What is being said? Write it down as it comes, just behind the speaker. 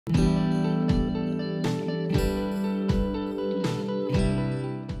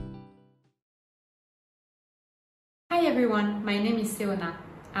Hi everyone, my name is Sceona.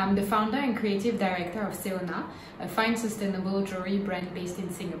 I'm the founder and creative director of Sceona, a fine sustainable jewelry brand based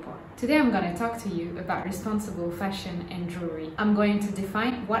in Singapore. Today I'm going to talk to you about responsible fashion and jewelry. I'm going to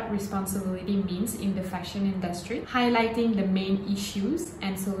define what responsibility means in the fashion industry, highlighting the main issues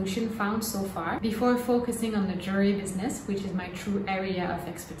and solutions found so far, before focusing on the jewelry business, which is my true area of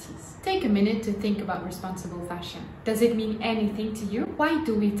expertise. Take a minute to think about responsible fashion. Does it mean anything to you? Why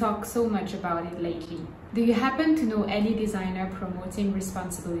do we talk so much about it lately? Do you happen to know any designer promoting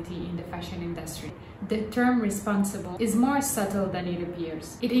responsibility in the fashion industry? The term responsible is more subtle than it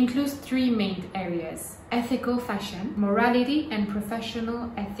appears. It includes three main areas. Ethical fashion, morality, and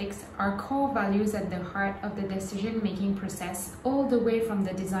professional ethics are core values at the heart of the decision-making process, all the way from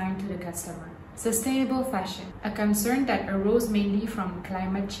the design to the customer. Sustainable fashion, a concern that arose mainly from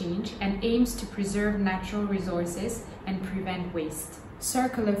climate change and aims to preserve natural resources and prevent waste.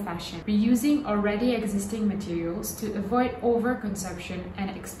 Circular fashion, reusing already existing materials to avoid overconsumption and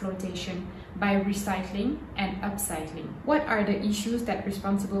exploitation by recycling and upcycling. What are the issues that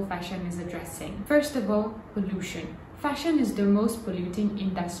responsible fashion is addressing? First of all, pollution. Fashion is the most polluting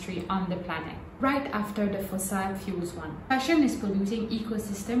industry on the planet, right after the fossil fuels one. Fashion is polluting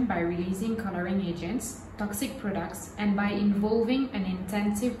ecosystem by releasing coloring agents, toxic products, and by involving an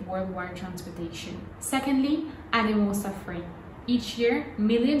intensive worldwide transportation. Secondly, animal suffering. Each year,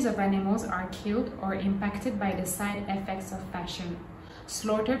 millions of animals are killed or impacted by the side effects of fashion,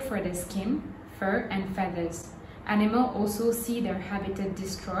 slaughtered for their skin, fur, and feathers. Animals also see their habitat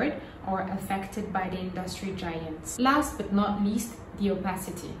destroyed or affected by the industry giants. Last but not least, the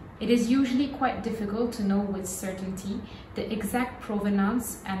opacity. It is usually quite difficult to know with certainty the exact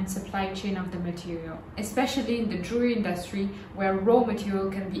provenance and supply chain of the material, especially in the jewelry industry where raw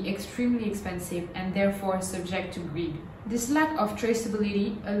material can be extremely expensive and therefore subject to greed. This lack of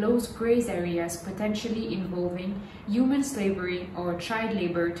traceability allows gray areas potentially involving human slavery or child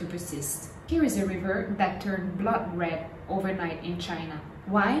labor to persist. Here is a river that turned blood red overnight in China.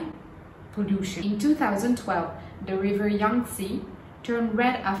 Why? Pollution. In 2012, the river Yangtze turned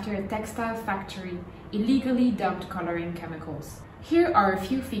red after a textile factory illegally dumped coloring chemicals. Here are a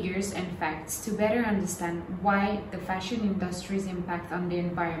few figures and facts to better understand why the fashion industry's impact on the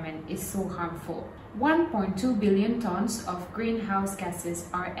environment is so harmful. 1.2 billion tons of greenhouse gases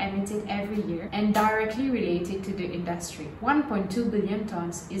are emitted every year and directly related to the industry. 1.2 billion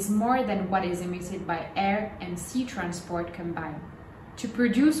tons is more than what is emitted by air and sea transport combined. To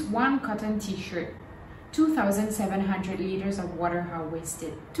produce one cotton t-shirt, 2,700 liters of water are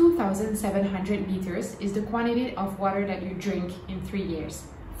wasted. 2,700 liters is the quantity of water that you drink in 3 years.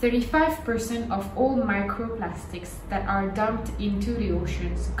 35% of all microplastics that are dumped into the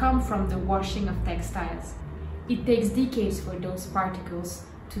oceans come from the washing of textiles. It takes decades for those particles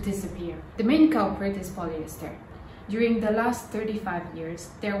to disappear. The main culprit is polyester. During the last 35 years,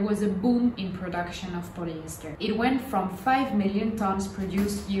 there was a boom in production of polyester. It went from 5 million tons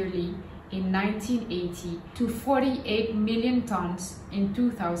produced yearly in 1980 to 48 million tons in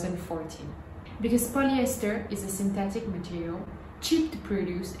 2014. Because polyester is a synthetic material, cheap to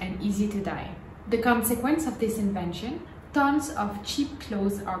produce and easy to dye. The consequence of this invention, tons of cheap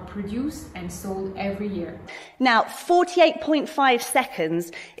clothes are produced and sold every year. Now, 48.5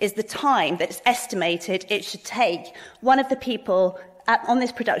 seconds is the time that it's estimated it should take one of the people on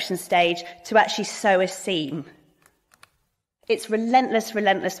this production stage to actually sew a seam. It's relentless,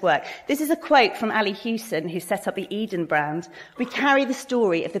 relentless work. This is a quote from Ali Hewson, who set up the Eden brand. We carry the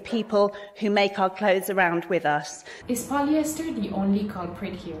story of the people who make our clothes around with us. Is polyester the only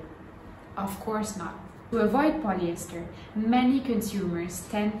culprit here? Of course not. To avoid polyester, many consumers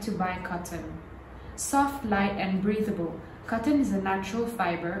tend to buy cotton. Soft, light, and breathable, cotton is a natural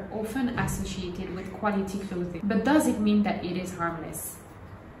fiber often associated with quality clothing. But does it mean that it is harmless?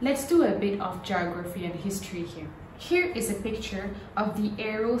 Let's do a bit of geography and history here. Here is a picture of the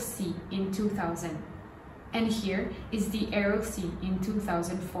Aral Sea in 2000. And here is the Aral Sea in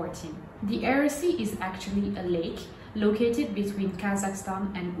 2014. The Aral Sea is actually a lake located between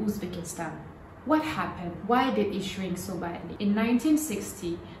Kazakhstan and Uzbekistan. What happened? Why did it shrink so badly? In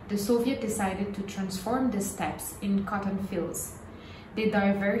 1960, the Soviets decided to transform the steppes in cotton fields. They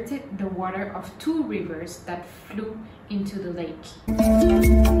diverted the water of two rivers that flew into the lake.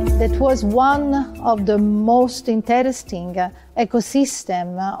 That was one of the most interesting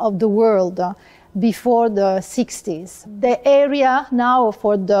ecosystem of the world before the 60s. The area now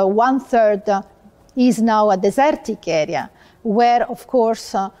for the 1/3 is now a desertic area where, of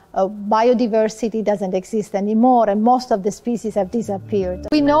course, biodiversity doesn't exist anymore, and most of the species have disappeared.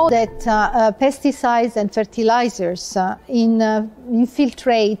 We know that pesticides and fertilizers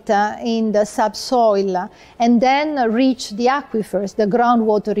infiltrate in the subsoil and then reach the aquifers, the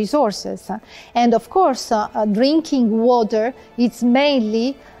groundwater resources. And of course, drinking water is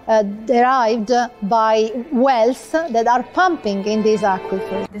mainly derived by wells that are pumping in these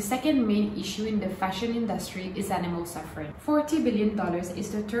aquifers. The second main issue in the fashion industry is animal suffering. $40 billion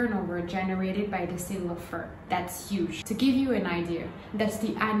is the turnover generated by the sale of fur. That's huge. To give you an idea, that's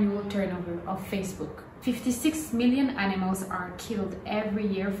the annual turnover of Facebook. 56 million animals are killed every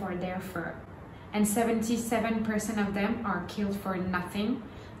year for their fur, and 77% of them are killed for nothing,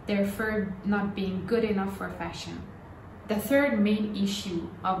 their fur not being good enough for fashion. The third main issue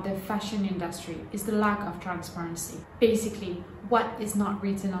of the fashion industry is the lack of transparency. Basically, what is not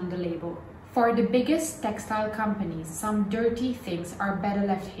written on the label. For the biggest textile companies, some dirty things are better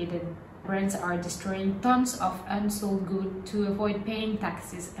left hidden. Brands are destroying tons of unsold goods to avoid paying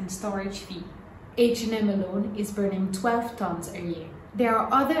taxes and storage fees. H&M alone is burning 12 tons a year. There are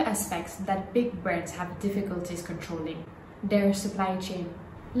other aspects that big brands have difficulties controlling. Their supply chain.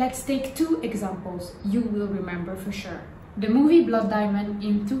 Let's take two examples you will remember for sure. The movie Blood Diamond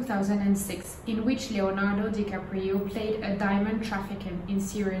in 2006, in which Leonardo DiCaprio played a diamond trafficant in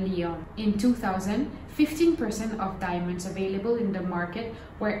Sierra Leone. In 2000, 15% of diamonds available in the market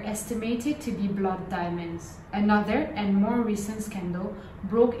were estimated to be blood diamonds. Another and more recent scandal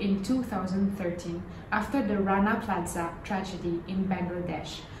broke in 2013 after the Rana Plaza tragedy in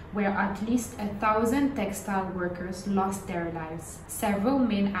Bangladesh, where at least 1,000 textile workers lost their lives. Several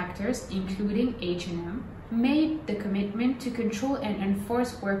main actors, including H&M, made the commitment to control and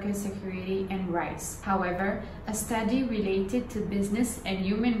enforce worker security and rights. However, a study related to business and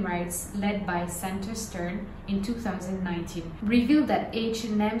human rights led by Center Stern in 2019 revealed that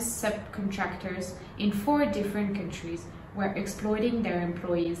H&M's subcontractors in 4 different countries were exploiting their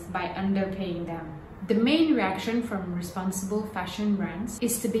employees by underpaying them. The main reaction from responsible fashion brands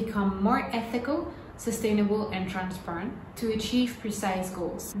is to become more ethical, sustainable and transparent to achieve precise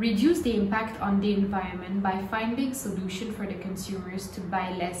goals. Reduce the impact on the environment by finding solutions for the consumers to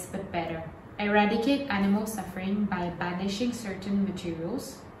buy less but better. Eradicate animal suffering by banishing certain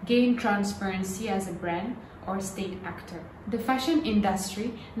materials. Gain transparency as a brand or state actor. The fashion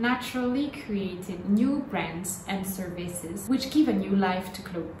industry naturally created new brands and services which give a new life to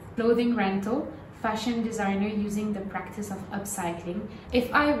clothes. Clothing rental, fashion designer using the practice of upcycling.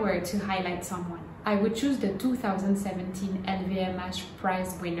 If I were to highlight someone, I would choose the 2017 LVMH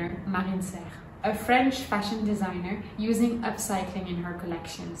prize winner Marine Serre, a French fashion designer using upcycling in her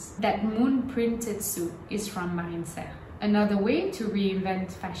collections. That moon printed suit is from Marine Serre. Another way to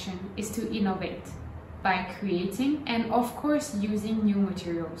reinvent fashion is to innovate by creating and of course using new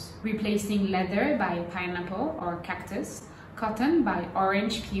materials, replacing leather by pineapple or cactus, cotton by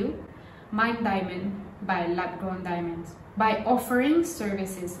orange peel, mined diamond by lab-grown diamonds. By offering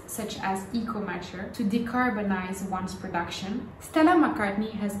services such as eco-matcher to decarbonize one's production, Stella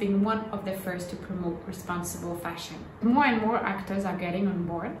McCartney has been one of the first to promote responsible fashion. More and more actors are getting on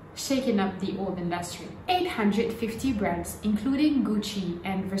board, shaking up the old industry. 850 brands, including Gucci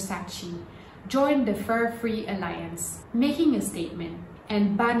and Versace, joined the Fur-Free Alliance, making a statement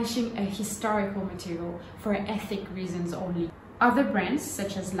and banishing a historical material for ethic reasons only. Other brands,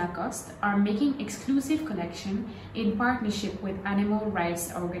 such as Lacoste, are making exclusive collections in partnership with animal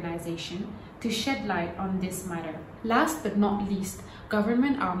rights organizations to shed light on this matter. Last but not least,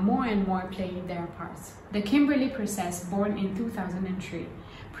 governments are more and more playing their parts. The Kimberley process, born in 2003,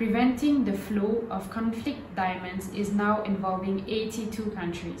 preventing the flow of conflict diamonds, is now involving 82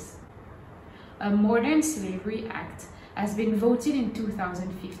 countries. A Modern Slavery Act has been voted in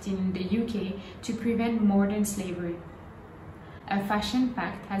 2015 in the UK to prevent modern slavery. A fashion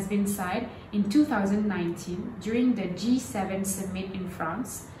pact has been signed in 2019 during the G7 summit in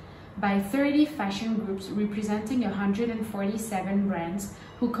France by 30 fashion groups representing 147 brands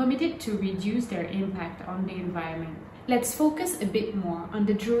who committed to reduce their impact on the environment. Let's focus a bit more on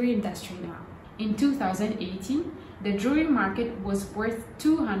the jewelry industry now. In 2018, the jewelry market was worth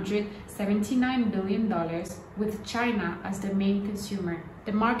 $279 billion, with China as the main consumer.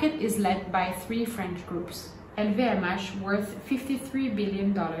 The market is led by 3 French groups. LVMH worth $53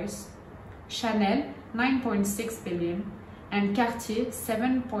 billion, Chanel $9.6 billion, and Cartier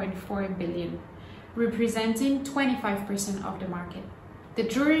 $7.4 billion, representing 25% of the market. The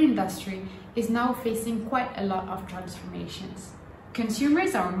jewelry industry is now facing quite a lot of transformations.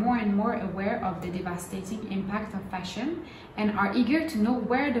 Consumers are more and more aware of the devastating impact of fashion and are eager to know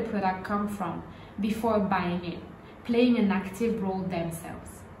where the product comes from before buying it, playing an active role themselves.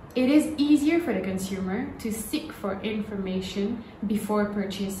 It is easier for the consumer to seek for information before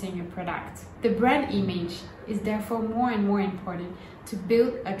purchasing a product. The brand image is therefore more and more important to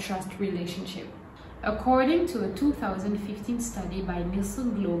build a trust relationship. According to a 2015 study by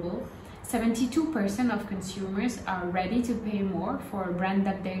Nielsen Global, 72% of consumers are ready to pay more for a brand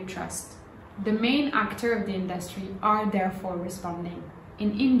that they trust. The main actor of the industry are therefore responding.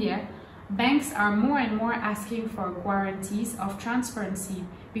 In India, banks are more and more asking for guarantees of transparency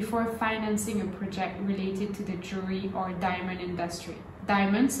before financing a project related to the jewelry or diamond industry.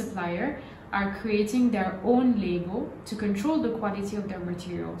 Diamond suppliers are creating their own label to control the quality of their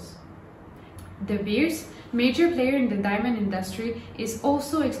materials. De Beers, major player in the diamond industry, is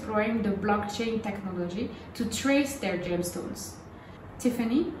also exploring the blockchain technology to trace their gemstones.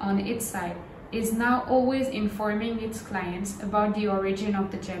 Tiffany, on its side, is now always informing its clients about the origin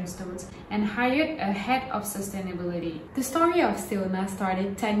of the gemstones and hired a head of sustainability. The story of Sceona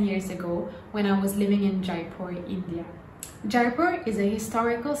started 10 years ago when I was living in Jaipur, India. Jaipur is a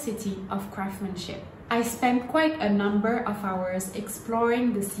historical city of craftsmanship. I spent quite a number of hours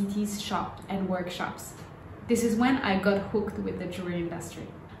exploring the city's shops and workshops. This is when I got hooked with the jewelry industry.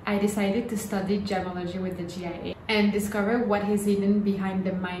 I decided to study gemology with the GIA and discover what is hidden behind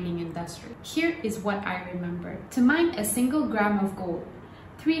the mining industry. Here is what I remember. To mine a single gram of gold,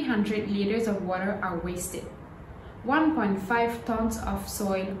 300 liters of water are wasted. 1.5 tons of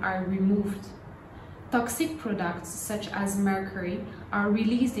soil are removed. Toxic products such as mercury are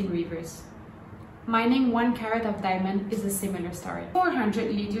released in rivers. Mining 1 carat of diamond is a similar story.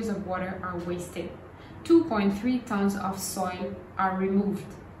 400 liters of water are wasted. 2.3 tons of soil are removed.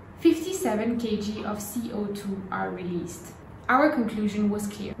 57 kg of CO2 are released. Our conclusion was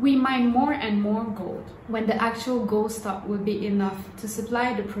clear. We mine more and more gold when the actual gold stock will be enough to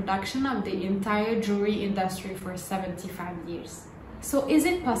supply the production of the entire jewelry industry for 75 years. So is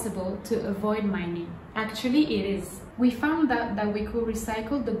it possible to avoid mining? Actually, it is. We found out that we could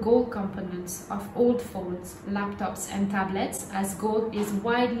recycle the gold components of old phones, laptops, and tablets, as gold is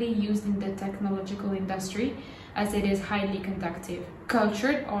widely used in the technological industry as it is highly conductive.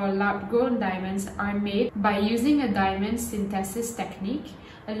 Cultured or lab-grown diamonds are made by using a diamond synthesis technique,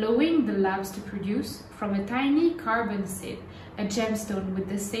 allowing the labs to produce from a tiny carbon seed a gemstone with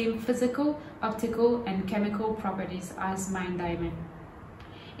the same physical, optical, and chemical properties as mined diamond.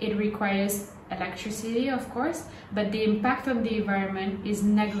 It requires electricity, of course, but the impact on the environment is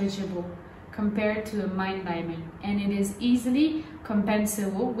negligible compared to a mined diamond, and it is easily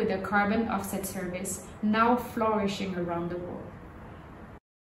compensable with a carbon offset service now flourishing around the world.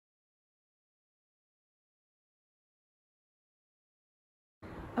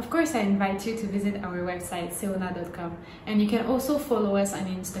 Of course, I invite you to visit our website sceona.com, and you can also follow us on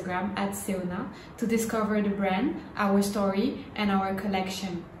Instagram at Sceona to discover the brand, our story, and our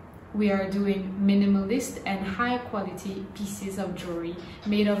collection. We are doing minimalist and high quality pieces of jewelry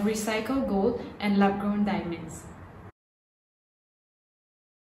made of recycled gold and lab-grown diamonds.